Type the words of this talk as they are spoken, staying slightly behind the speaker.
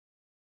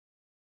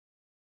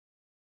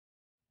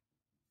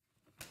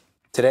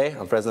Today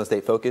on Fresno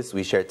State Focus,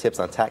 we share tips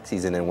on tax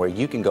season and where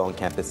you can go on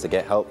campus to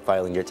get help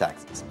filing your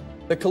taxes.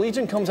 The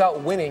Collegian comes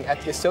out winning at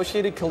the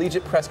Associated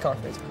Collegiate Press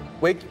Conference.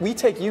 We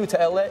take you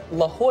to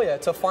La Jolla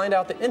to find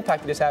out the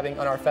impact it is having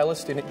on our fellow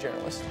student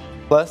journalists.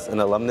 Plus, an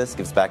alumnus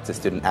gives back to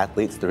student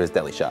athletes through his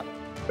deli shop.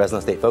 Fresno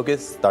State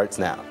Focus starts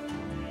now.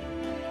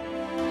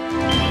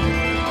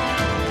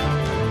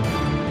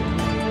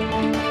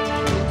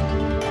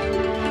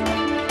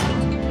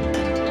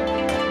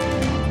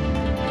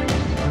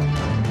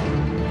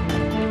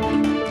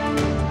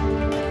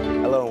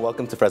 Hello and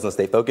welcome to Fresno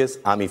State Focus.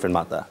 I'm Efren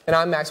Mata. And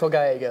I'm Maxwell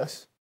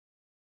Gallegos.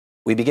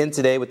 We begin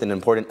today with an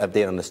important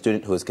update on a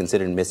student who was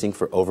considered missing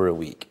for over a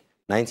week.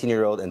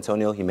 19-year-old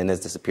Antonio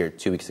Jimenez disappeared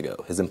 2 weeks ago.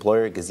 His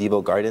employer,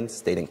 Gazebo Gardens,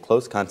 stayed in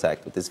close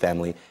contact with his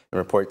family and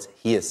reports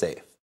he is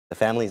safe. The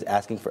family is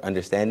asking for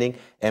understanding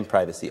and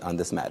privacy on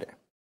this matter.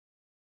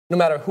 No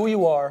matter who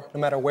you are, no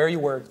matter where you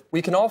work,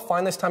 we can all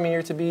find this time of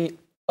year to be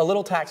a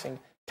little taxing.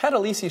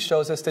 Catalisi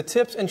shows us the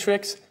tips and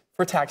tricks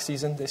for tax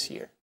season this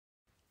year.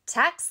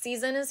 Tax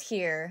season is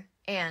here,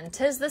 and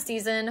 'tis the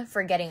season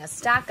for getting a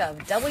stack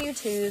of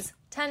W-2s,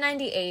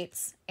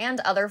 1098s, and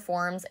other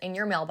forms in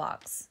your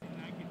mailbox.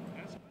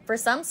 For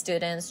some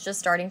students just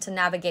starting to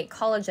navigate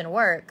college and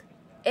work,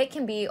 it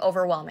can be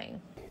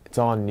overwhelming. It's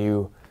all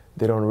new.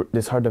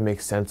 It's hard to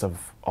make sense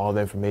of all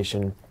the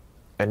information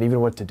and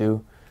even what to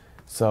do.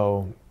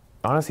 So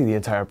honestly, the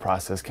entire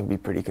process can be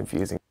pretty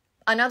confusing.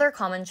 Another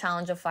common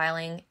challenge of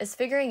filing is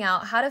figuring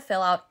out how to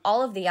fill out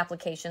all of the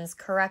applications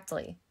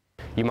correctly.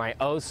 You might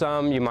owe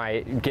some, you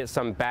might get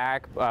some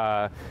back.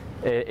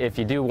 If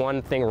you do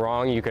one thing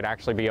wrong, you could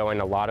actually be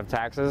owing a lot of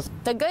taxes.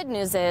 The good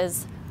news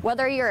is,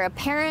 whether you're a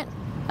parent,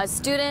 a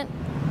student,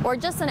 or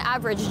just an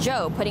average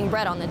Joe putting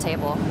bread on the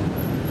table.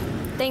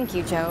 Thank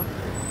you, Joe.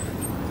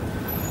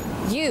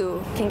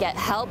 You can get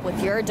help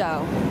with your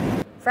dough.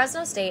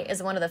 Fresno State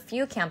is one of the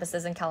few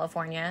campuses in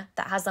California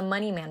that has a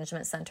money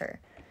management center.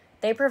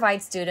 They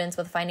provide students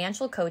with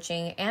financial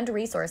coaching and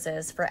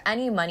resources for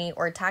any money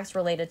or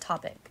tax-related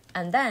topic,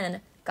 and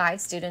then guide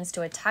students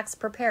to a tax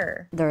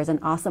preparer. There's an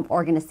awesome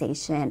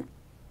organization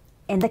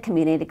in the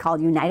community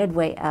called United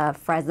Way of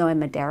Fresno and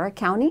Madera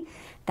County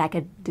that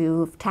could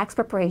do tax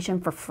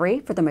preparation for free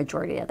for the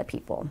majority of the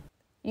people.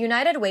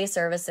 United Way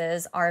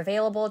services are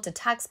available to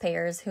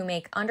taxpayers who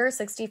make under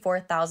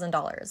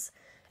 $64,000.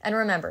 And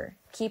remember,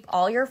 keep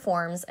all your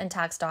forms and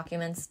tax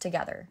documents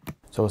together.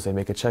 So we'll say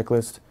make a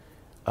checklist,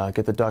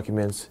 get the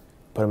documents,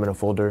 put them in a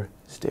folder,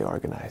 stay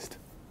organized.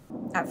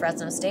 At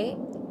Fresno State,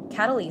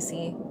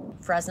 Catalisi,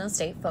 Fresno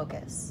State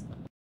Focus.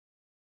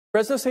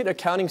 Fresno State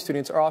accounting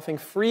students are offering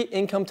free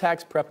income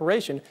tax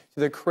preparation to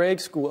the Craig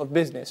School of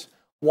Business.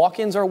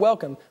 Walk-ins are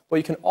welcome, but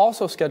you can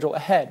also schedule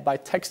ahead by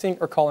texting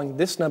or calling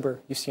this number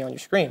you see on your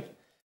screen.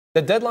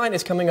 The deadline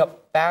is coming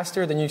up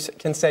faster than you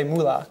can say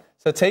moolah,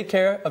 so take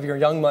care of your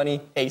young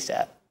money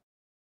ASAP.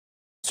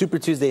 Super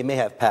Tuesday may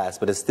have passed,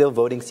 but it's still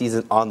voting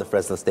season on the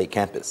Fresno State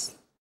campus.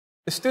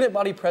 The Student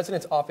Body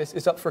President's Office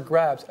is up for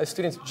grabs as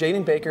students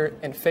Jaden Baker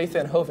and Faith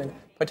Van Hoven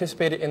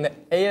participated in the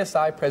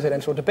ASI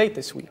presidential debate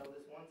this week.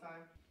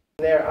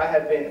 There, I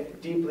have been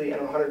deeply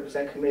and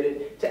 100%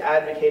 committed to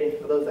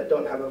advocating for those that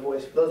don't have a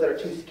voice, for those that are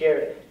too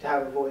scared to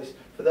have a voice,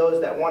 for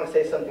those that want to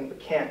say something but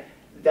can't.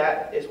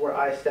 That is where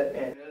I step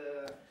in.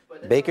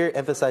 Baker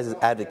emphasizes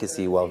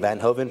advocacy while Van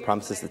Hoven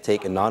promises to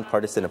take a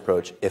nonpartisan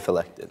approach if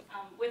elected.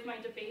 With my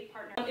debate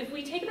partner, if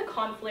we take the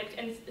conflict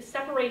and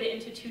separate it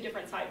into two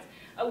different sides,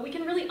 we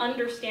can really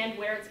understand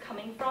where it's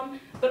coming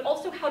from, but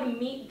also how to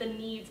meet the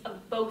needs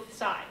of both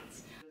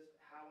sides.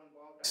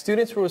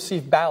 Students will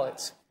receive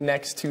ballots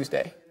next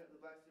Tuesday.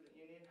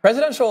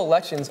 Presidential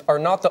elections are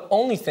not the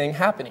only thing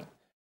happening.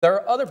 There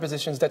are other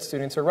positions that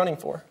students are running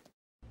for.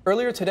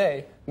 Earlier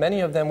today,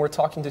 many of them were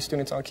talking to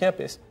students on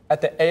campus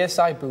at the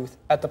ASI booth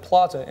at the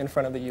plaza in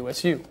front of the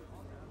USU.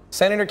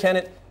 Senator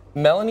candidate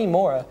Melanie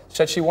Mora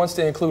said she wants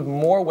to include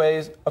more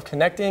ways of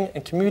connecting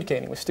and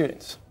communicating with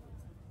students.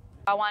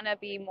 I want to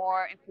be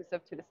more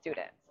inclusive to the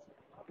students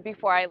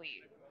before I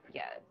leave,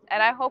 yes.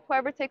 And I hope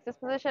whoever takes this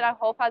position, I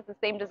hope has the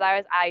same desire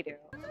as I do.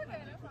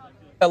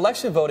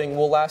 Election voting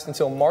will last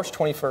until March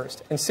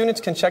 21st, and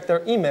students can check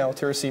their email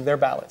to receive their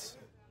ballots.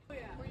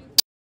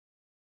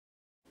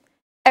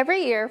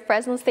 Every year,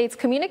 Fresno State's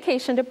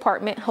Communication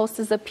Department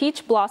hosts the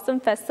Peach Blossom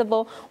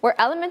Festival, where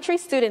elementary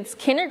students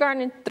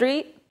kindergarten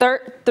through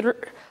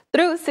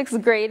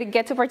 6th grade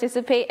get to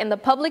participate in the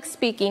public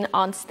speaking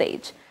on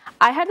stage.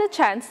 I had the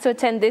chance to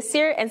attend this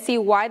year and see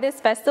why this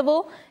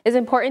festival is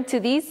important to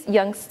these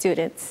young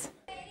students.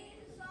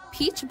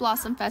 Peach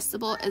Blossom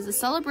Festival is a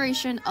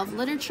celebration of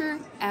literature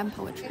and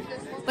poetry,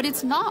 but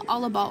it's not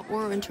all about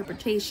oral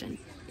interpretation.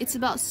 It's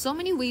about so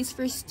many ways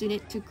for a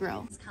student to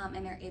grow. Come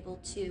and they're able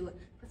to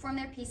perform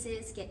their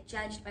pieces, get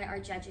judged by our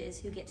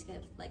judges who get to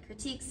give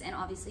critiques and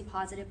obviously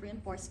positive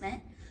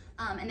reinforcement.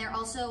 And they're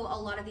also, a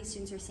lot of these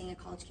students are seeing a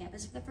college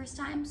campus for the first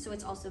time, so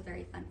it's also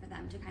very fun for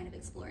them to kind of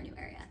explore a new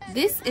area.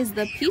 This is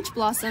the Peach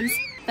Blossoms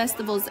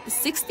Festival's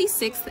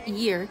 66th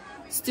year.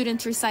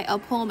 Students recite a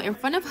poem in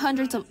front of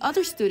hundreds of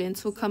other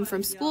students who come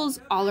from schools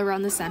all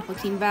around the San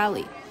Joaquin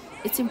Valley.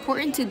 It's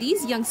important to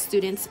these young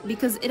students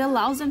because it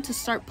allows them to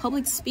start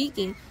public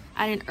speaking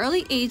at an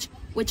early age,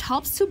 which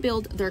helps to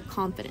build their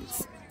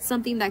confidence,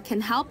 something that can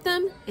help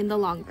them in the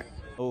long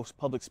run.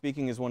 Public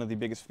speaking is one of the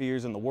biggest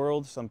fears in the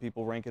world. Some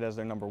people rank it as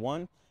their number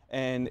one.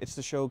 And it's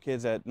to show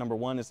kids that number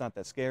one, it's not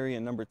that scary.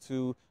 And number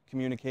two,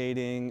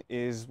 communicating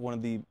is one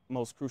of the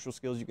most crucial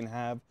skills you can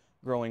have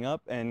growing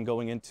up and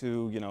going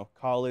into,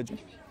 college.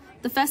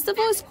 The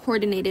festival is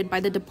coordinated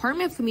by the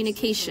Department of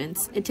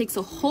Communications. It takes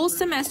a whole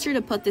semester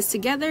to put this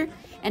together,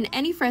 and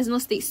any Fresno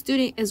State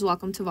student is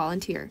welcome to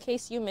volunteer. In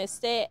case you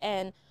missed it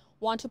and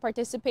want to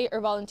participate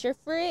or volunteer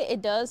for it,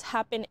 it does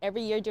happen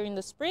every year during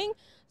the spring,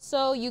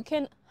 so you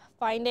can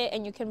find it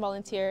and you can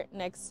volunteer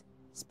next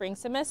spring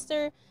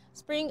semester,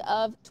 spring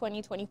of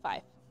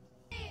 2025.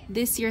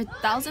 This year,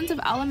 thousands of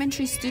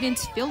elementary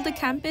students filled the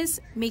campus,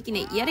 making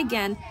it yet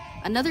again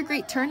another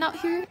great turnout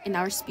here in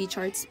our Speech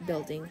Arts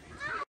building.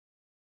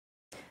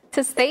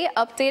 To stay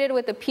updated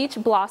with the Peach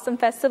Blossom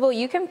Festival,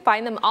 you can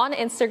find them on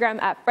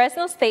Instagram at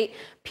Fresno State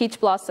Peach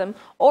Blossom,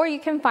 or you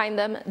can find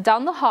them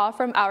down the hall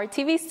from our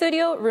TV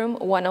studio, room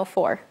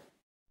 104.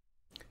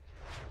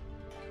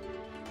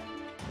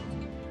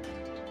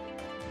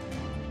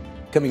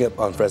 Coming up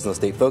on Fresno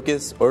State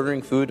Focus,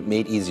 ordering food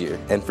made easier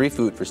and free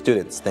food for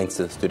students thanks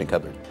to the Student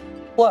Cupboard.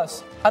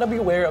 Plus, how to be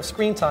aware of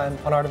screen time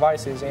on our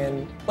devices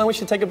and when we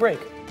should take a break.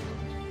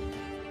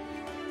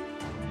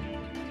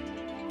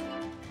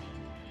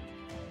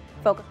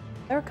 Focus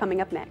are coming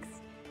up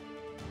next.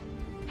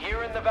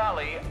 Here in the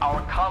valley,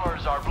 our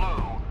colors are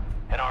blue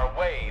and our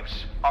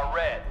waves are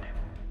red.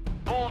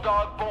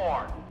 Bulldog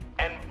born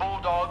and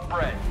bulldog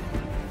bred.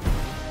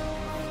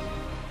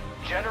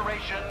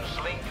 Generations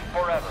linked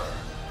forever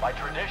by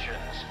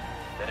traditions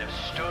that have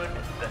stood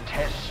the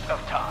test of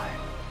time.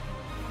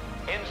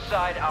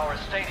 Inside our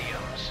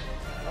stadiums,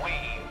 we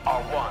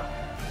are one.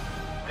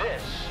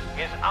 This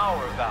is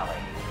our valley,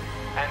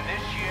 and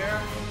this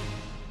year,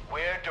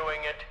 we're doing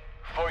it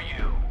for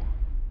you.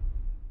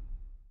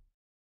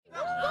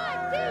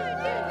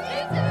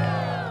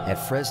 At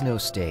Fresno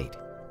State,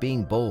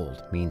 being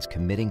bold means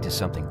committing to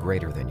something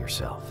greater than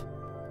yourself.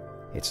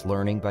 It's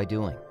learning by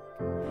doing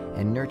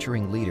and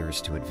nurturing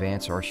leaders to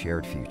advance our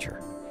shared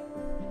future.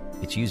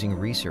 It's using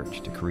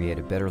research to create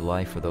a better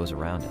life for those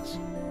around us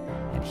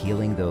and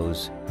healing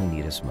those who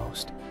need us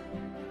most.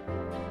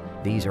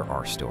 These are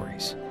our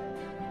stories,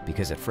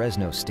 because at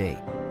Fresno State,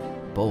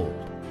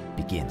 bold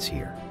begins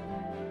here.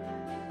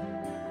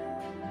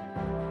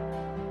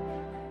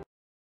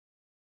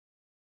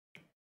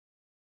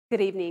 Good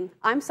evening.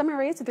 I'm Summer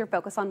Reyes with your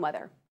Focus on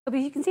Weather. So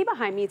as you can see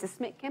behind me, it's a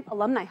Smith Camp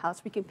Alumni House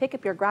where you can pick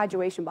up your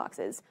graduation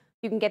boxes.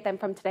 You can get them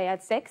from today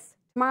at 6,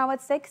 tomorrow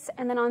at 6,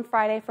 and then on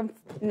Friday from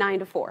 9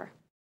 to 4.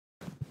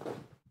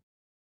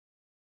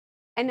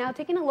 And now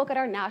taking a look at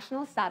our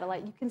national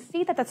satellite, you can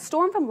see that the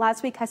storm from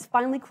last week has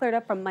finally cleared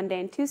up from Monday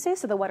and Tuesday,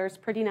 so the weather is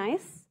pretty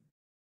nice.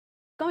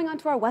 Going on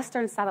to our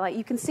western satellite,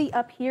 you can see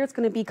up here it's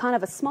going to be kind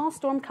of a small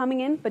storm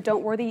coming in, but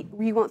don't worry,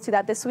 you won't see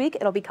that this week.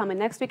 It'll be coming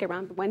next week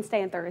around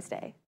Wednesday and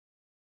Thursday.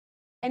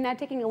 And now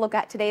taking a look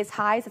at today's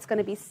highs, it's going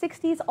to be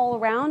 60s all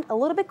around, a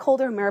little bit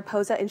colder in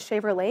Mariposa and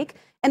Shaver Lake,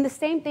 and the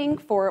same thing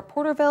for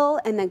Porterville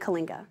and then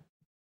Coalinga.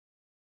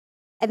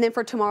 And then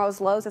for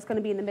tomorrow's lows, it's going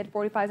to be in the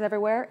mid-45s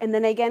everywhere. And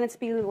then again, it's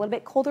being a little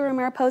bit colder in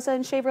Mariposa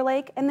and Shaver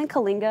Lake, and then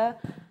Coalinga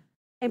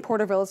and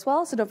Porterville as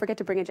well, so don't forget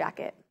to bring a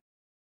jacket.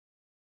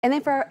 And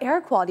then for our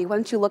air quality,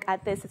 once you look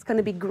at this, it's going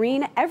to be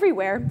green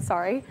everywhere,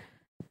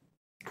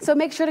 So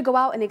make sure to go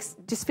out and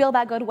just feel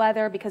that good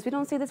weather, because we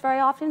don't see this very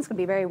often. It's going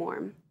to be very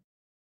warm.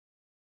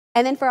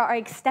 And then for our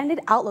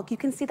extended outlook, you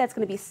can see that's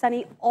going to be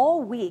sunny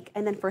all week.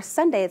 And then for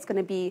Sunday, it's going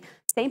to be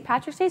St.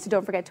 Patrick's Day, so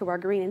don't forget to wear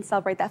green and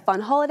celebrate that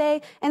fun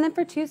holiday. And then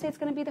for Tuesday, it's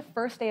going to be the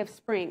first day of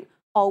spring.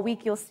 All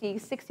week, you'll see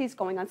 60s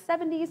going on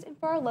 70s, and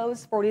for our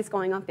lows, 40s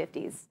going on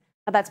 50s.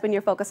 Now, that's been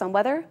your Focus on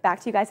Weather.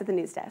 Back to you guys at the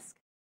news desk.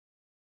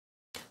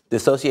 The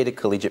Associated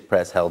Collegiate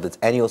Press held its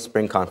annual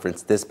spring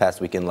conference this past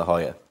week in La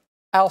Jolla.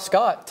 Al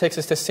Scott takes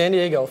us to San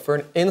Diego for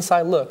an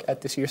inside look at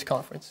this year's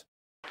conference.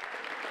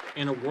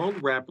 In a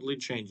world rapidly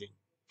changing,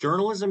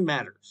 journalism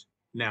matters,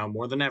 now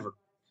more than ever.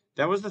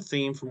 That was the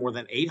theme for more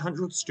than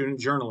 800 student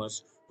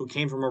journalists who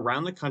came from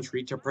around the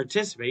country to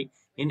participate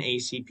in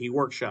ACP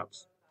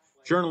workshops.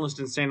 Journalist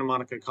and Santa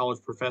Monica College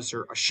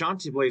professor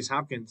Ashanti Blaze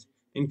Hopkins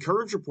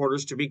encouraged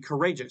reporters to be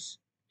courageous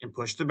and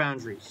push the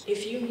boundaries.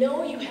 If you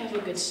know you have a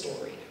good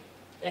story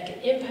that can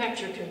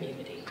impact your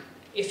community,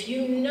 if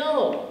you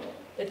know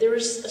that there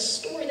is a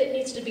story that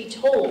needs to be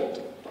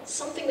told,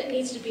 something that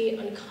needs to be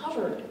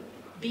uncovered,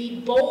 be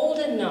bold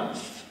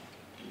enough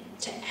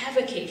to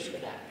advocate for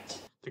that.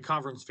 The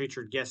conference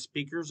featured guest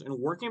speakers and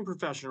working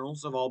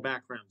professionals of all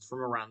backgrounds from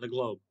around the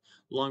globe.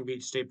 Long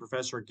Beach State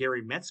professor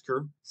Gary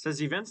Metzger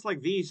says events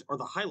like these are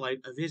the highlight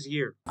of his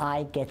year.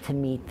 I get to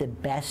meet the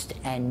best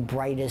and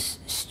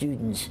brightest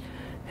students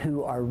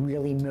who are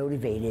really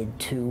motivated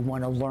to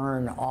want to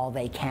learn all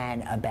they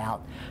can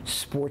about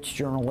sports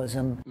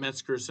journalism.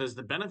 Metzger says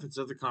the benefits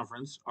of the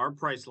conference are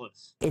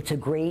priceless. It's a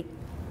great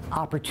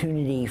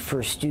opportunity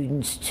for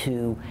students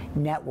to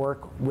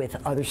network with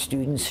other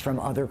students from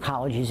other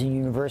colleges and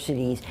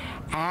universities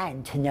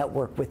and to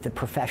network with the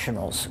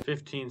professionals.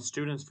 15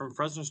 students from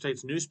Fresno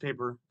State's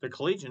newspaper, The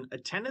Collegian,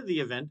 attended the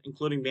event,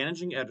 including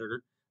managing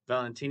editor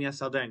Valentina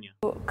Saldana.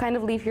 Kind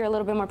of leave here a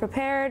little bit more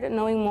prepared,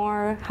 knowing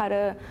more how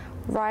to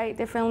write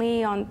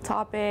differently on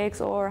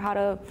topics or how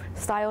to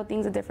style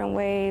things a different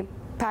way,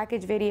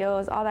 package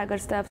videos, all that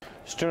good stuff.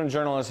 Student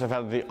journalists have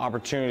had the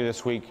opportunity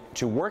this week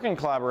to work and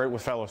collaborate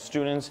with fellow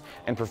students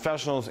and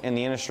professionals in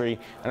the industry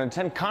and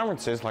attend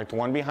conferences like the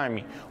one behind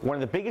me. One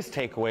of the biggest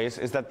takeaways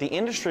is that the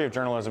industry of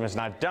journalism is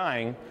not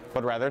dying,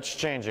 but rather it's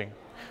changing.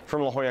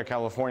 From La Jolla,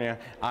 California,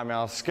 I'm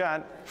Al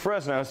Scott,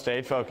 Fresno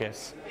State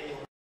Focus.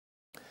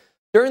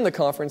 During the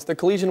conference, the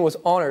Collegian was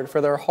honored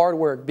for their hard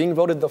work, being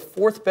voted the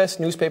 4th best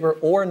newspaper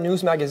or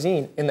news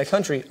magazine in the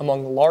country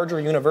among larger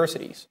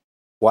universities.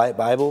 Wyatt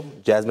Bible,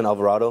 Jasmine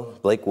Alvarado,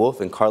 Blake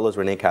Wolf, and Carlos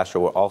Rene Castro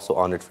were also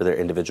honored for their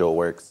individual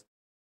works.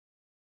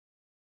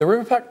 The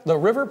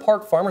River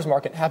Park Farmers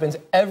Market happens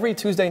every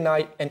Tuesday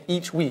night, and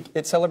each week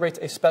it celebrates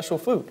a special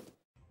food.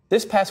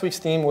 This past week's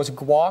theme was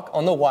Guac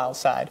on the Wild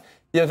Side.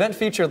 The event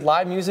featured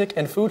live music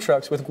and food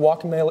trucks with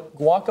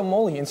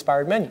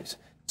guacamole-inspired menus.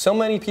 So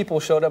many people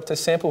showed up to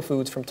sample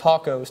foods from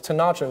tacos to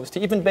nachos to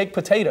even baked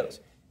potatoes.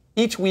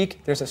 Each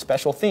week there's a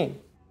special theme.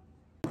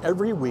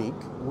 Every week,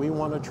 we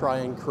want to try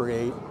and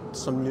create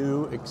some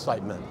new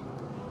excitement.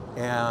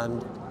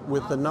 And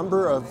with the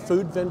number of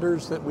food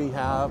vendors that we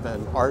have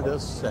and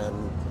artists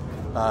and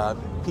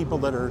people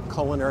that are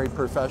culinary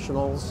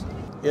professionals,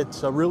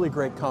 it's a really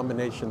great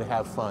combination to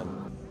have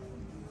fun.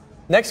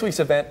 Next week's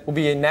event will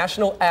be a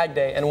National Ag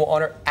Day and will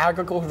honor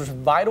agriculture's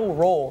vital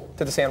role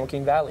to the San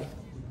Joaquin Valley.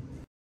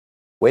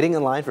 Waiting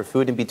in line for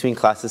food in between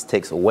classes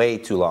takes way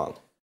too long.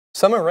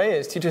 Summer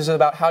Reyes teaches us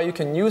about how you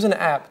can use an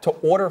app to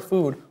order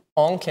food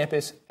on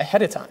campus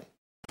ahead of time.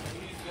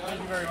 Thank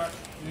you very much.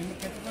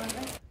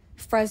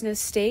 Fresno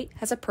State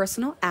has a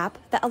personal app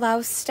that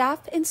allows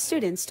staff and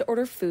students to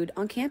order food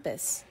on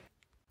campus.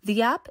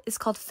 The app is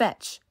called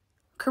Fetch.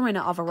 Corinna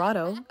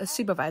Alvarado, a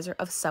supervisor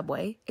of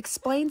Subway,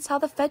 explains how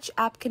the Fetch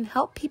app can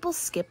help people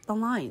skip the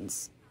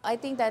lines. I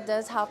think that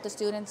does help the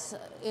students,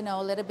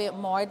 a little bit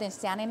more than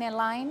standing in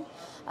line.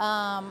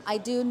 I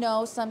do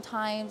know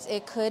sometimes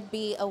it could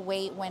be a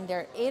wait when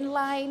they're in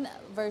line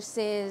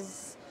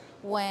versus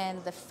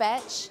when the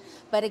Fetch,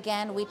 but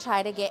again, we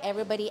try to get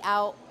everybody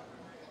out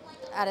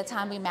at a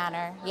timely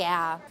manner,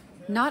 yeah.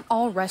 Not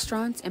all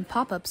restaurants and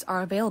pop-ups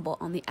are available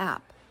on the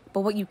app,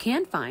 but what you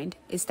can find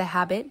is The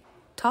Habit,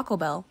 Taco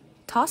Bell,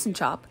 Toss and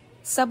Chop,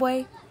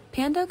 Subway,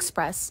 Panda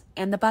Express,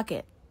 and The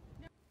Bucket.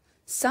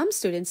 Some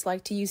students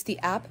like to use the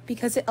app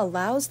because it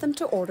allows them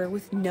to order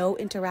with no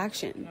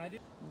interaction.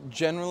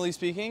 Generally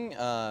speaking,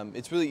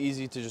 it's really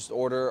easy to just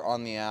order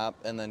on the app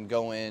and then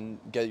go in,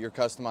 get your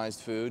customized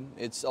food.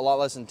 It's a lot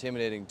less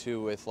intimidating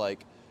too with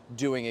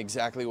doing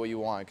exactly what you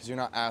want, because you're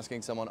not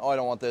asking someone, oh, I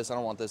don't want this, I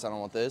don't want this, I don't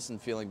want this,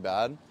 and feeling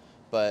bad.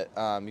 But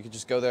you can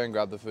just go there and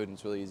grab the food, and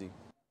it's really easy.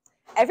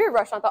 Every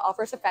restaurant that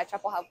offers a Fetch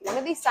app will have one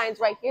of these signs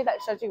right here that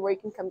shows you where you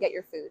can come get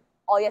your food.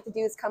 All you have to do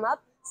is come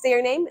up, say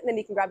your name, and then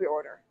you can grab your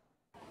order.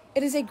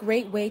 It is a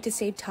great way to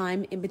save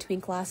time in between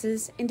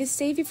classes and to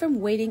save you from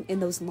waiting in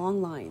those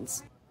long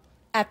lines.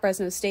 At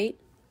Fresno State,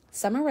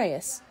 Summer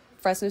Reyes,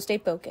 Fresno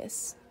State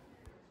Focus.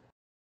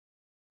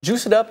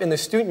 Juice It Up in the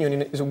Student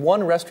Union is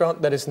one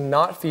restaurant that is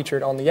not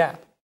featured on the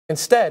app.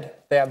 Instead,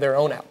 they have their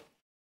own app.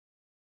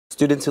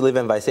 Students who live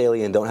in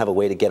Visalia and don't have a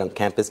way to get on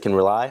campus can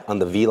rely on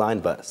the V-Line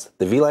bus.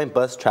 The V-Line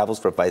bus travels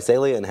from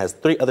Visalia and has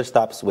 3 other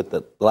stops, with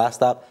the last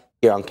stop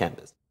here on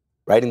campus.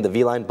 Riding the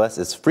V-Line bus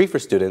is free for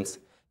students.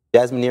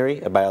 Jasmine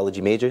Neary, a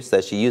biology major,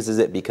 says she uses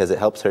it because it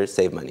helps her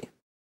save money.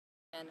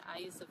 And I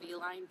use the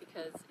V-Line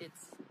because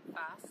it's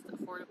fast,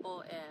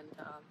 affordable, and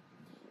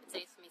it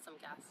saves me some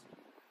gas.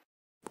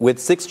 With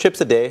 6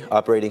 trips a day,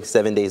 operating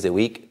 7 days a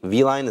week,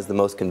 V-Line is the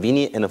most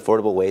convenient and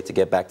affordable way to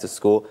get back to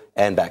school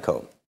and back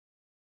home.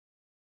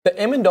 The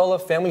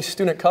Amendola Family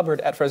Student Cupboard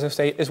at Fresno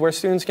State is where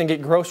students can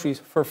get groceries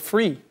for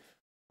free.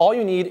 All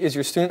you need is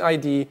your student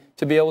ID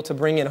to be able to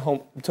bring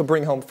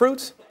home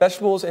fruits,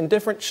 vegetables, and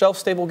different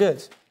shelf-stable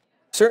goods.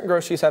 Certain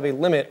groceries have a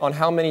limit on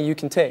how many you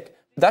can take,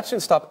 but that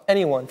shouldn't stop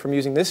anyone from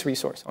using this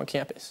resource on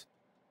campus.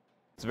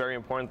 It's very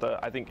important that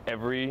I think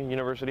every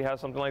university has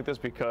something like this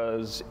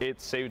because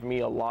it saved me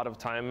a lot of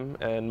time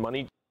and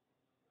money.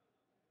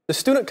 The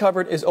Student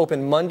Cupboard is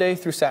open Monday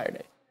through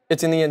Saturday.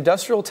 It's in the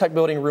Industrial Tech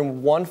Building,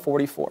 room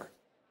 144.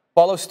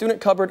 Follow Student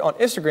Cupboard on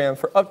Instagram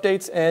for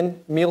updates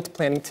and meal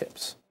planning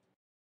tips.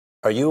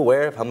 Are you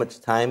aware of how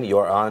much time you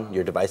are on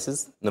your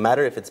devices? No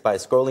matter if it's by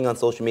scrolling on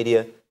social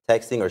media,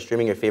 texting, or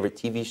streaming your favorite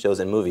TV shows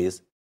and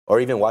movies, or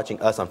even watching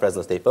us on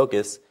Fresno State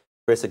Focus,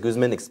 Carissa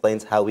Guzman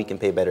explains how we can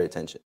pay better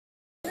attention.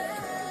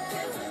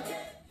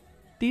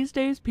 These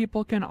days,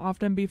 people can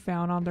often be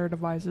found on their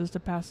devices to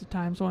pass the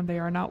times when they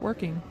are not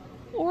working,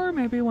 or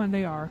maybe when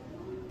they are.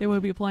 They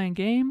would be playing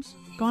games,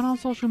 gone on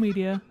social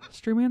media,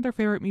 streaming their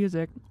favorite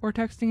music, or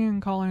texting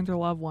and calling their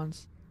loved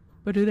ones.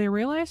 But do they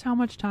realize how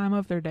much time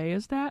of their day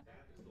is that?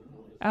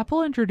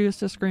 Apple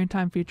introduced a screen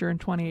time feature in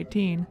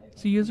 2018,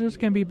 so users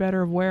can be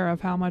better aware of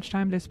how much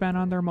time they spend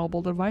on their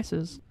mobile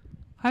devices.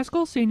 High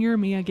school senior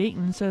Mia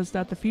Gayton says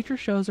that the feature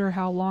shows her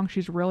how long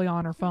she's really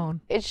on her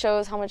phone. It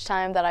shows how much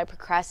time that I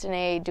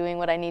procrastinate doing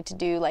what I need to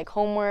do, like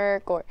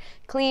homework or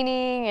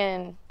cleaning,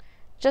 and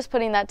just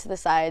putting that to the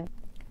side.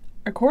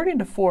 According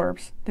to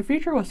Forbes, the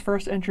feature was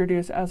first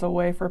introduced as a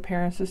way for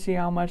parents to see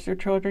how much their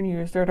children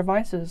use their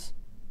devices.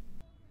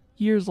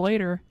 Years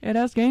later, it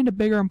has gained a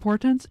bigger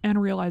importance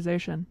and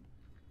realization.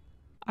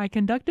 I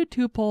conducted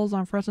 2 polls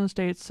on Fresno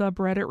State's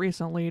subreddit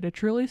recently to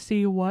truly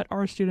see what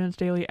our students'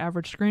 daily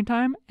average screen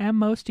time and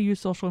most to use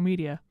social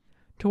media,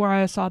 to where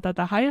I saw that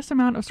the highest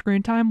amount of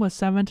screen time was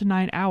 7 to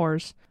 9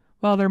 hours,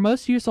 while their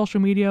most used social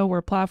media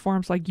were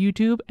platforms like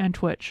YouTube and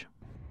Twitch.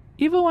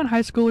 Even when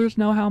high schoolers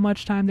know how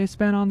much time they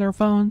spend on their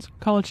phones,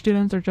 college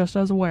students are just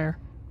as aware.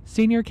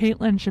 Senior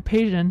Caitlin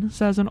Shapazian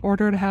says in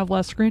order to have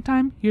less screen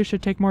time, you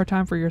should take more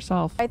time for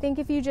yourself. I think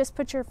if you just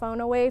put your phone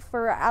away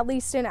for at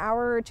least an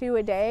hour or 2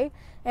 a day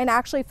and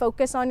actually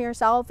focus on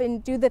yourself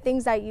and do the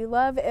things that you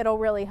love, it'll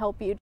really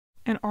help you.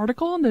 An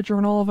article in the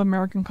Journal of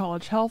American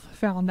College Health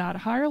found that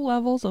higher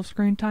levels of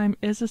screen time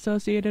is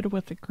associated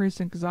with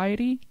increased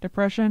anxiety,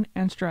 depression,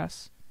 and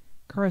stress.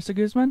 Carissa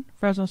Guzman,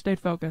 Fresno State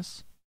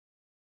Focus.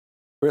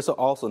 Carissa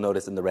also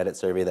noticed in the Reddit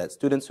survey that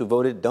students who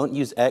voted don't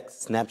use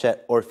X,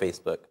 Snapchat, or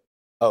Facebook.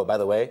 Oh, by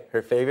the way,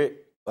 her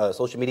favorite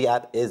social media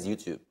app is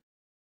YouTube.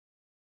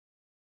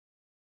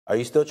 Are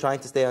you still trying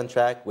to stay on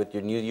track with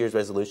your New Year's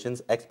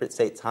resolutions? Experts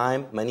say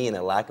time, money, and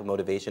a lack of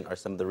motivation are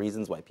some of the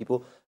reasons why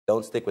people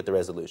don't stick with the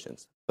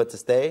resolutions. But to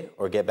stay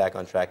or get back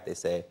on track, they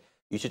say,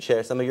 you should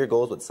share some of your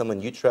goals with someone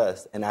you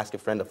trust and ask a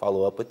friend to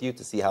follow up with you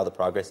to see how the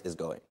progress is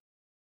going.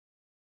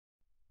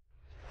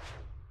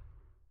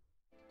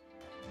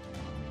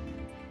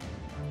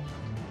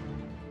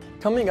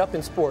 Coming up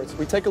in sports,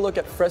 we take a look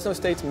at Fresno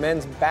State's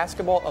men's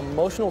basketball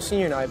emotional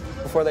senior night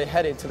before they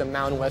headed to the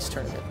Mountain West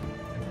tournament.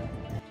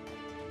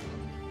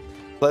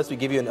 Plus, we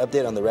give you an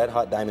update on the Red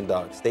Hot Diamond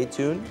Dogs. Stay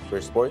tuned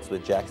for sports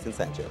with Jackson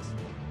Sanchez.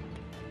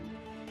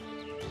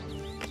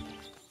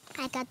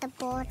 I got the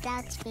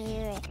bulldog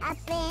spirit up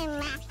in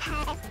my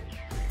head.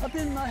 Up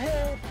in my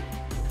head.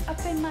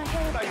 Up in my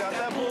head. I got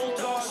that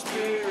bulldog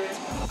spirit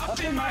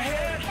up in my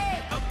head.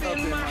 Up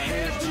in my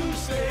head to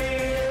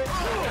say.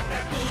 I got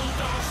that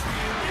bulldog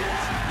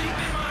spirit deep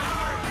in my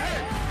heart.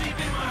 Deep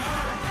in my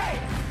heart.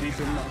 Deep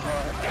in my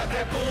heart. Got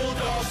that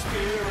bulldog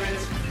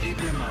spirit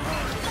deep in my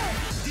heart.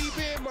 Deep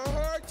in my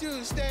heart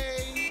to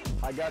stay.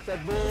 I got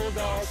that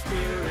bulldog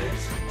spirit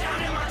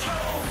down in my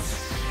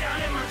toes.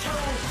 Down in my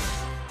toes.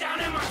 Down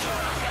in my toes.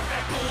 I got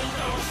that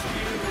bulldog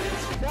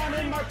spirit down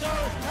in my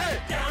toes. Hey,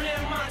 down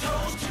in my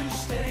toes to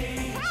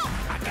stay.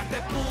 I got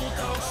that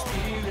bulldog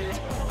spirit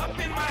up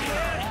in my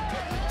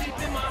head, deep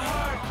in my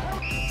heart,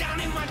 down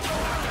in my toes.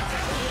 I got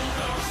that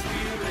bulldog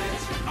spirit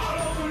all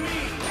over me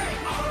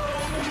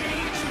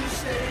to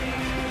stay.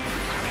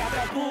 I got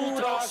that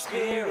bulldog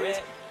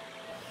spirit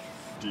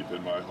deep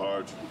in my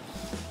heart.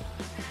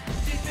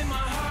 Deep in my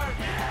heart,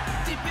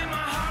 deep in my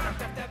heart. I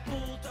got that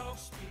bulldog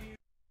spirit.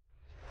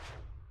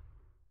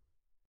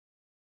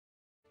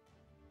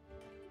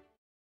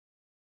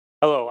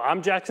 Hello,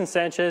 I'm Jackson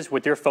Sanchez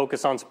with your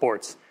Focus on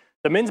Sports.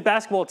 The men's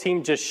basketball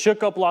team just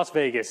shook up Las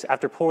Vegas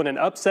after pulling an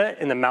upset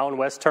in the Mountain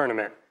West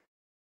tournament.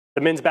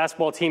 The men's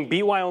basketball team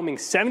beat Wyoming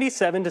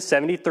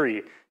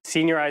 77-73.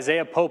 Senior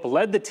Isaiah Pope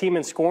led the team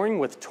in scoring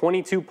with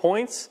 22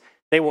 points.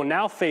 They will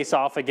now face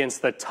off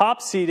against the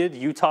top-seeded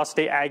Utah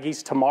State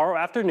Aggies tomorrow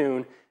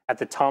afternoon at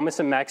the Thomas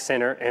 & Mack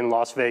Center in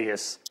Las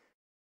Vegas.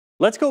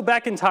 Let's go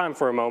back in time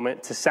for a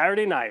moment to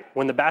Saturday night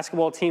when the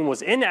basketball team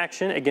was in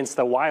action against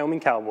the Wyoming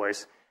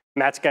Cowboys.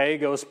 Matt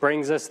Gallegos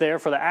brings us there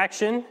for the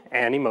action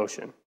and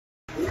emotion.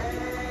 The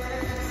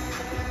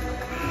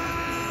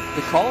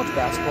college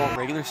basketball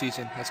regular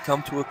season has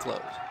come to a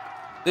close.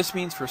 This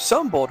means for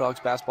some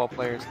Bulldogs basketball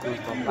players, it was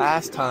the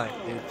last time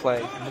they would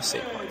play in the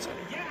State Farm Center.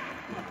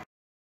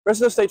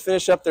 Fresno State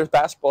finished up their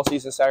basketball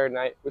season Saturday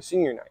night with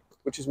senior night,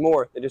 which is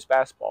more than just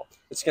basketball.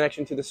 It's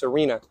connection to this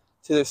arena,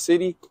 to the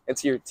city, and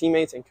to your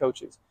teammates and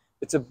coaches.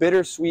 It's a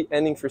bittersweet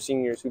ending for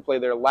seniors who play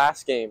their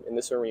last game in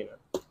this arena.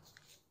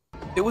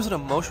 It was an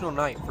emotional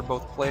night for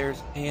both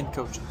players and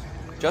coaches.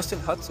 Justin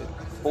Hudson,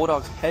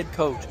 Bulldogs head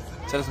coach,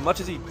 said as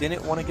much as he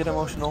didn't want to get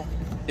emotional,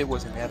 it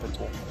was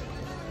inevitable.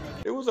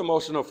 It was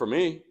emotional for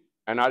me,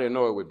 and I didn't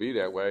know it would be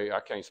that way. I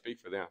can't speak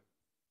for them,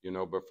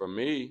 but for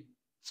me,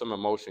 some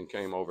emotion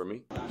came over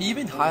me. He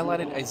even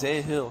highlighted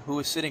Isaiah Hill, who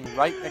was sitting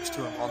right next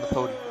to him on the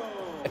podium,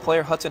 a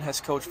player Hudson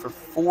has coached for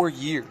 4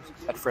 years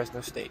at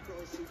Fresno State.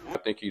 I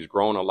think he's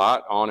grown a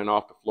lot on and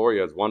off the floor. He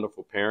has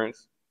wonderful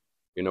parents.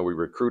 We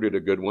recruited a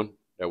good one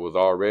that was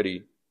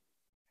already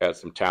had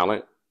some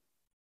talent,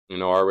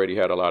 already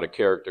had a lot of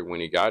character when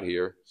he got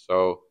here.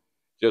 So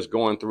just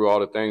going through all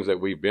the things that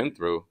we've been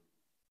through,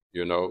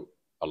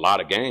 a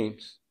lot of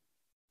games,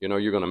 you know,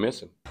 you're going to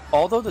miss him.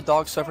 Although the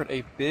Dogs suffered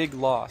a big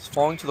loss,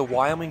 falling to the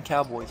Wyoming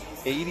Cowboys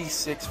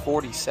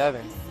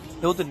 86-47,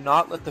 Hill did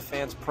not let the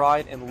fans'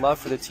 pride and love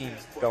for the team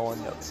go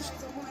unnoticed.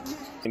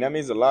 And that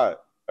means a lot.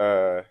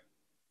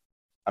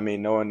 I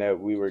mean, knowing that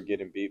we were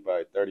getting beat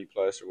by 30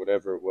 plus or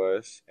whatever it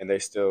was, and they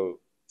still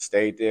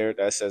stayed there,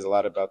 that says a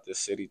lot about this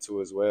city too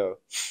as well.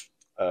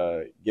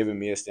 Giving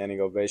me a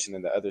standing ovation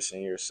and the other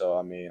seniors. So,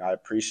 I mean, I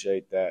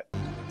appreciate that.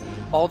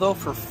 Although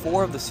for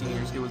 4 of the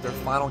seniors it was their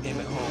final game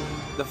at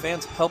home, the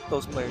fans helped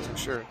those players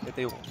ensure that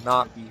they will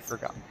not be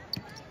forgotten.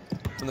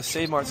 From the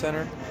Save Mart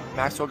Center,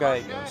 Maxwell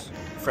Gallegos,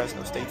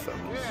 Fresno State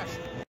Focus.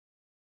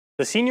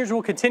 The seniors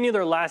will continue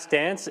their last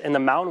dance in the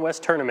Mountain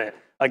West Tournament.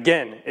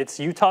 Again, it's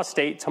Utah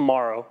State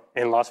tomorrow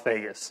in Las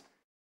Vegas.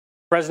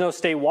 Fresno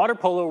State Water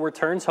Polo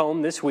returns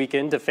home this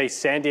weekend to face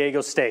San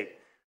Diego State.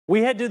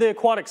 We head to the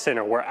Aquatic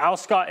Center where Al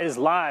Scott is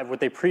live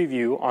with a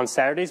preview on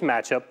Saturday's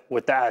matchup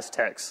with the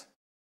Aztecs.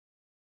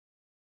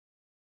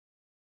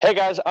 Hey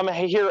guys, I'm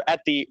here at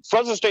the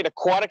Fresno State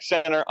Aquatic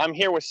Center. I'm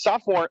here with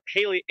sophomore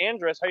Haley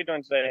Andrus. How are you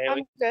doing today, Haley?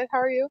 I'm good. How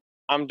are you?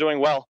 I'm doing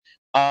well.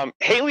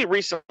 Haley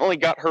recently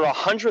got her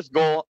 100th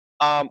goal.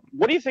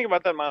 What do you think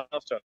about that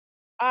milestone?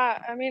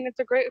 I mean, it's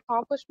a great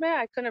accomplishment.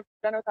 I couldn't have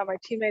done it without my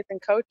teammates and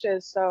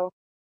coaches. So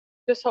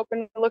just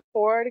hoping to look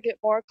forward to get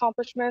more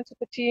accomplishments with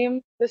the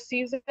team this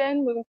season,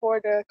 moving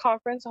forward to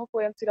conference,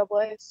 hopefully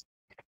NCAAs.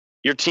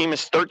 Your team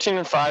is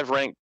 13-5,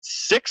 ranked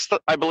 6th,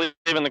 I believe,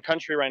 in the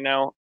country right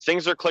now.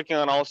 Things are clicking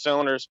on all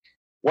cylinders.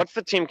 What's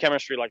the team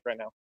chemistry like right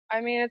now?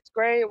 I mean, it's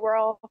great. We're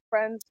all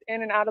friends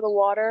in and out of the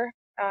water.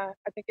 I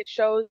think it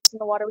shows in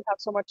the water. We have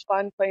so much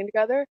fun playing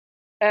together.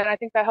 And I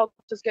think that helped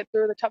us get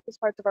through the toughest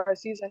parts of our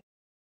season.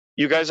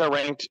 You guys are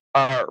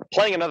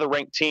playing another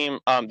ranked team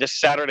this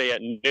Saturday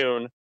at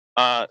noon,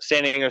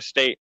 San Diego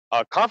State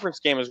conference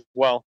game as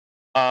well.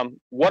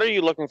 What are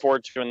you looking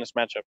forward to in this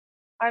matchup?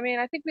 I mean,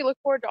 I think we look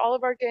forward to all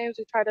of our games.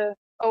 We try to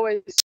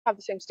always have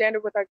the same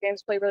standard with our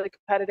games, play really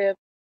competitive.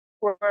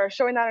 We're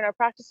showing that in our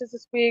practices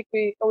this week.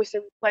 We always say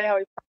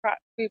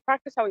we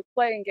practice how we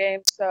play in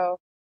games. So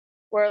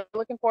we're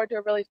looking forward to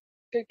a really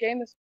good game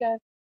this weekend.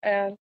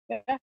 And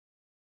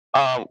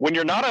yeah. When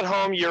you're not at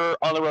home, you're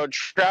on the road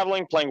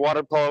traveling, playing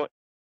water polo.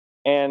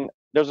 And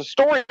there's a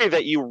story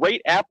that you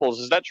rate apples.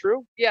 Is that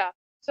true? Yeah.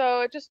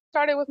 So it just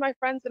started with my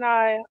friends and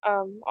I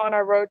on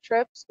our road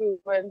trips. We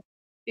would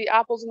eat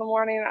apples in the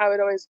morning. I would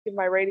always give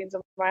my ratings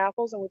of my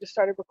apples, and we just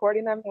started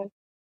recording them and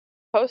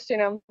posting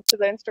them to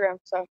the Instagram.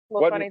 So a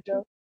little funny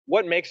joke.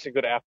 What makes a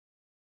good apple?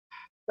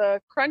 The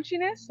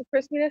crunchiness, the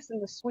crispiness,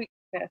 and the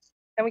sweetness.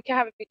 And we can't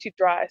have it be too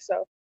dry.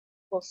 So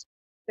we'll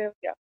do,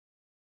 yeah.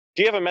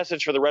 Do you have a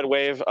message for the Red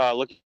Wave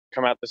looking to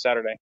come out this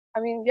Saturday? I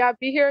mean, yeah,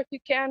 be here if you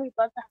can. We'd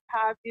love to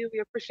have you. We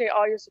appreciate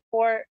all your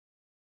support.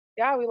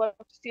 Yeah, we love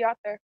to see you out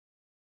there.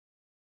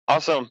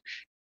 Awesome.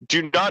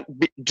 Do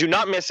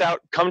not miss out.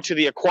 Come to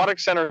the Aquatic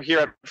Center here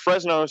at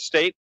Fresno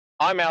State.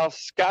 I'm Al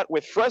Scott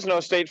with Fresno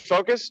State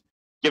Focus.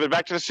 Give it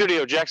back to the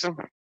studio, Jackson.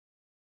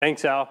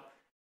 Thanks, Al.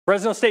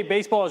 Fresno State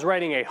baseball is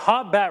riding a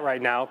hot bat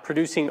right now,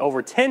 producing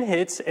over 10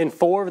 hits in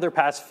 4 of their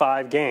past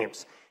 5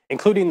 games,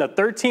 including the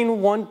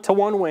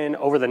 13-1 win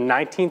over the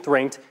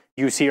 19th-ranked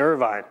UC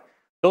Irvine.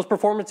 Those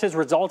performances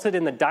resulted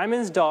in the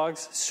Diamonds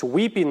Dogs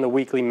sweeping the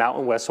weekly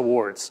Mountain West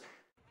Awards.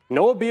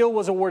 Noah Beal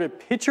was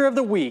awarded Pitcher of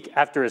the Week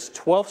after his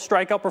 12th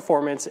strikeout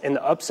performance in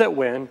the upset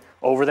win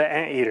over the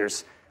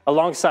Anteaters.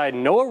 Alongside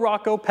Noah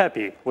Rocco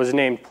Pepe was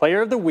named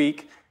Player of the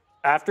Week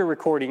after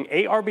recording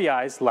 8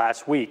 RBIs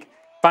last week.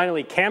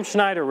 Finally, Cam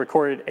Schneider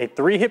recorded a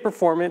 3-hit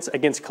performance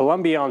against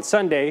Columbia on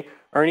Sunday,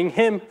 earning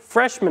him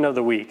Freshman of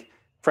the Week.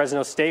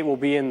 Fresno State will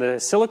be in the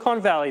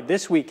Silicon Valley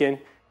this weekend,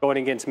 going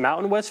against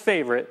Mountain West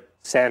favorite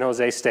San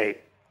Jose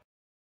State.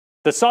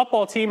 The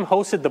softball team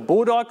hosted the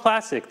Bulldog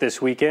Classic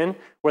this weekend,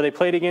 where they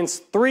played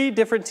against 3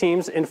 different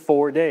teams in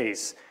 4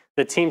 days.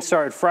 The team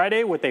started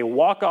Friday with a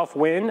walk-off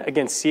win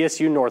against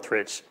CSU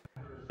Northridge.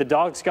 The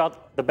Dogs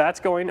got the bats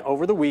going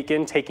over the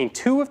weekend, taking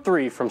 2 of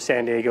 3 from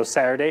San Diego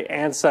Saturday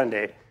and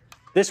Sunday.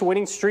 This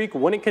winning streak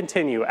wouldn't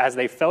continue as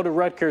they fell to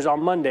Rutgers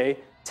on Monday,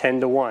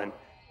 10-1.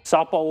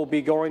 Softball will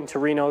be going to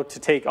Reno to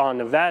take on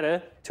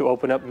Nevada to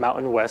open up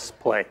Mountain West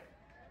play.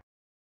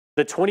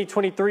 The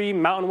 2023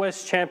 Mountain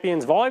West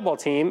Champions volleyball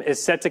team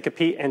is set to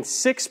compete in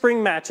 6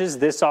 spring matches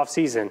this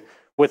offseason,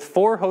 with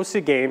 4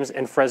 hosted games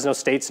in Fresno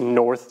State's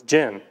North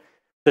Gym.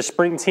 The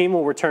spring team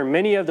will return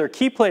many of their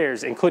key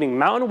players, including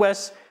Mountain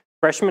West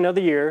Freshman of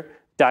the Year,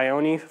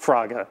 Dione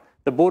Fraga.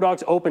 The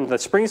Bulldogs opened the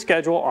spring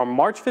schedule on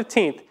March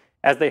 15th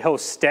as they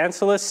host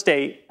Stanislaus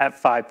State at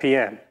 5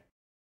 p.m.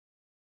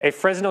 A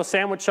Fresno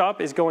sandwich shop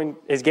is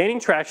gaining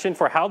traction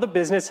for how the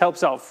business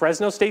helps out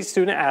Fresno State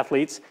student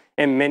athletes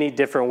in many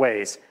different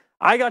ways.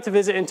 I got to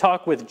visit and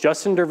talk with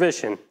Justin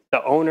Dervishin,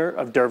 the owner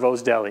of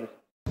Dervo's Deli.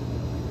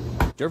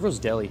 Dervo's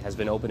Deli has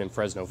been open in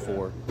Fresno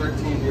for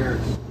 13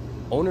 years.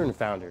 Owner and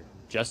founder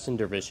Justin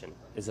Dervishin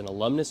is an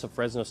alumnus of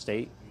Fresno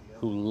State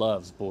who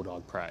loves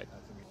Bulldog pride.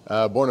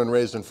 Born and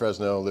raised in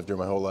Fresno, lived here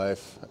my whole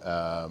life.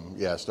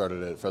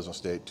 Started at Fresno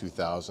State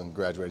 2000,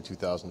 graduated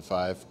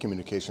 2005,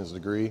 communications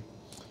degree.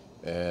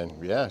 And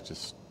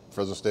just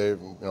Fresno State,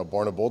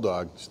 born a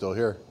Bulldog, still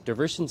here.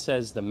 Dervishan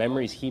says the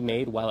memories he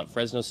made while at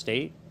Fresno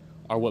State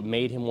are what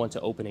made him want to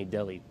open a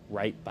deli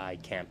right by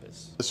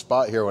campus. This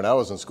spot here when I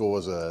was in school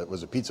was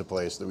a pizza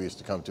place that we used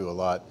to come to a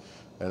lot,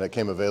 and it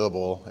came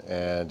available,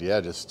 and yeah,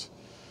 just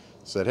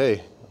said,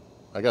 hey,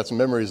 I got some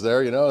memories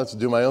there, let's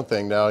do my own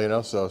thing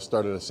now, so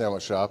started a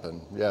sandwich shop,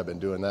 and yeah, I've been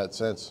doing that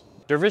since.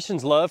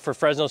 Dervishan's love for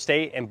Fresno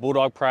State and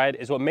Bulldog pride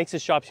is what makes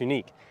his shops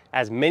unique,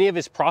 as many of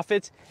his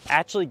profits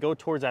actually go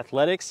towards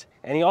athletics,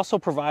 and he also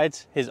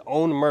provides his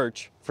own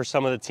merch for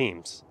some of the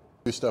teams.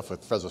 Do stuff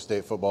with Fresno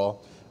State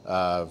football,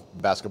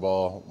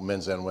 basketball,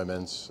 men's and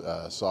women's,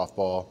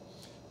 softball,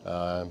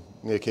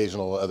 the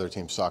occasional other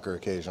team, soccer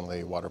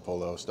occasionally, water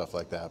polo, stuff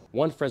like that.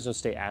 One Fresno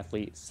State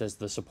athlete says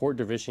the support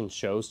Dervishan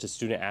shows to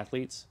student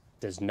athletes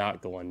does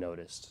not go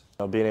unnoticed.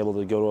 Being able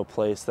to go to a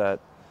place that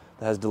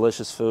has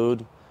delicious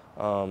food,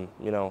 and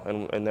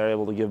they're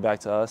able to give back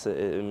to us,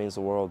 it means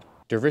the world.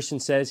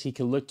 Dervishan says he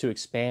can look to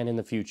expand in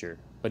the future,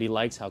 but he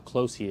likes how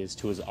close he is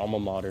to his alma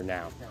mater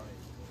now.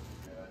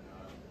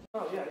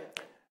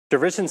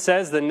 Dervishan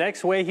says the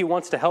next way he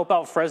wants to help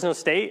out Fresno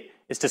State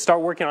is to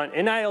start working on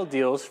NIL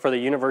deals for the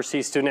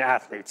university student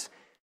athletes.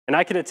 And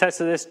I can attest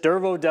to this,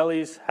 Dervo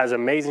Delis has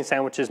amazing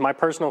sandwiches. My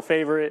personal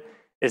favorite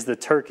is the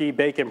turkey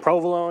bacon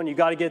provolone. You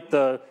got to get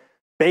the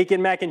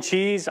bacon mac and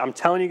cheese. I'm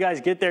telling you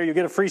guys, get there. You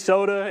get a free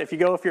soda if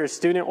you're a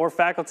student or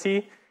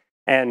faculty.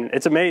 And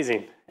it's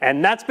amazing.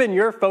 And that's been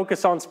your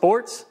Focus on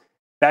Sports.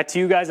 Back to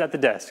you guys at the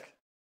desk.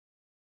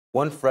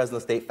 One Fresno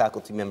State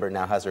faculty member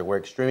now has her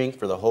work streaming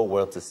for the whole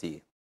world to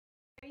see.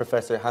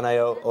 Professor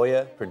Hanayo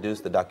Oya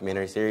produced the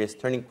documentary series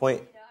Turning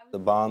Point, The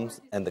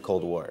Bombs, and the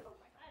Cold War.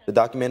 The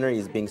documentary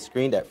is being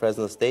screened at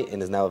Fresno State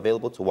and is now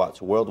available to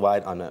watch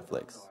worldwide on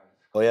Netflix.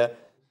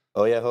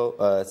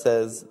 Oyaho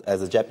says,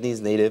 as a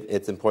Japanese native,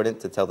 it's important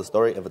to tell the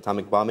story of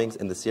atomic bombings,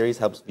 and the series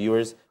helps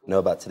viewers know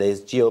about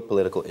today's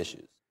geopolitical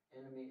issues.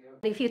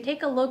 If you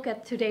take a look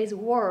at today's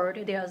world,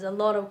 there's a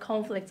lot of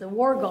conflicts and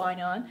war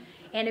going on.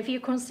 And if you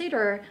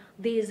consider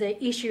these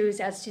issues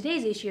as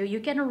today's issue, you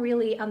can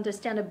really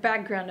understand the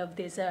background of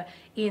these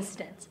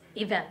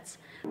events.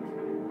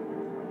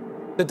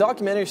 The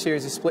documentary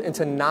series is split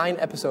into 9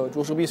 episodes,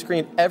 which will be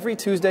screened every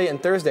Tuesday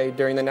and Thursday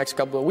during the next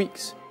couple of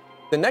weeks.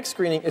 The next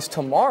screening is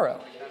tomorrow,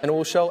 and it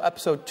will show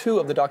episode 2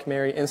 of the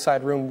documentary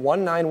inside room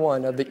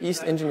 191 of the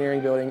East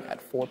Engineering Building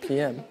at 4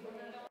 p.m.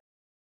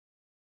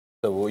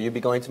 So will you be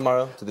going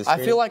tomorrow to this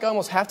screening? I feel like I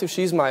almost have to.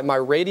 She's my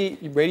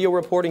radio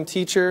reporting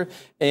teacher,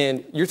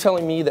 and you're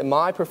telling me that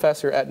my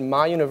professor at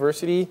my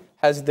university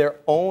has their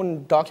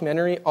own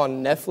documentary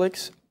on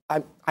Netflix?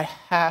 I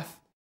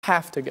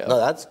have to go. No,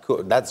 that's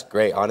cool. That's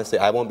great. Honestly,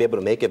 I won't be able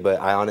to make it,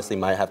 but I honestly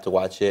might have to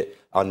watch it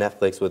on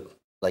Netflix with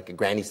like a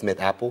Granny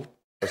Smith apple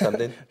or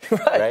something.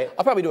 right?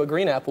 I'll probably do a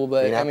green apple,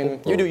 but green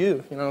apple? You do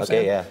you. You know what I'm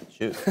saying? Okay, yeah,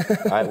 shoot.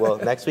 All right, well,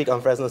 next week on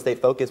Fresno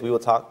State Focus, we will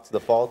talk to the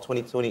fall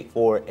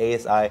 2024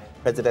 ASI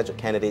presidential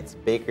candidates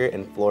Baker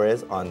and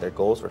Flores on their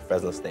goals for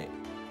Fresno State.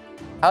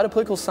 How do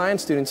political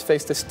science students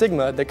face the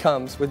stigma that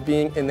comes with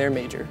being in their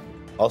major?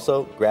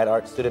 Also, grad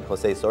art student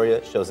Jose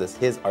Soria shows us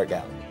his art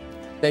gallery.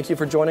 Thank you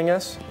for joining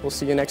us. We'll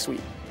see you next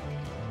week.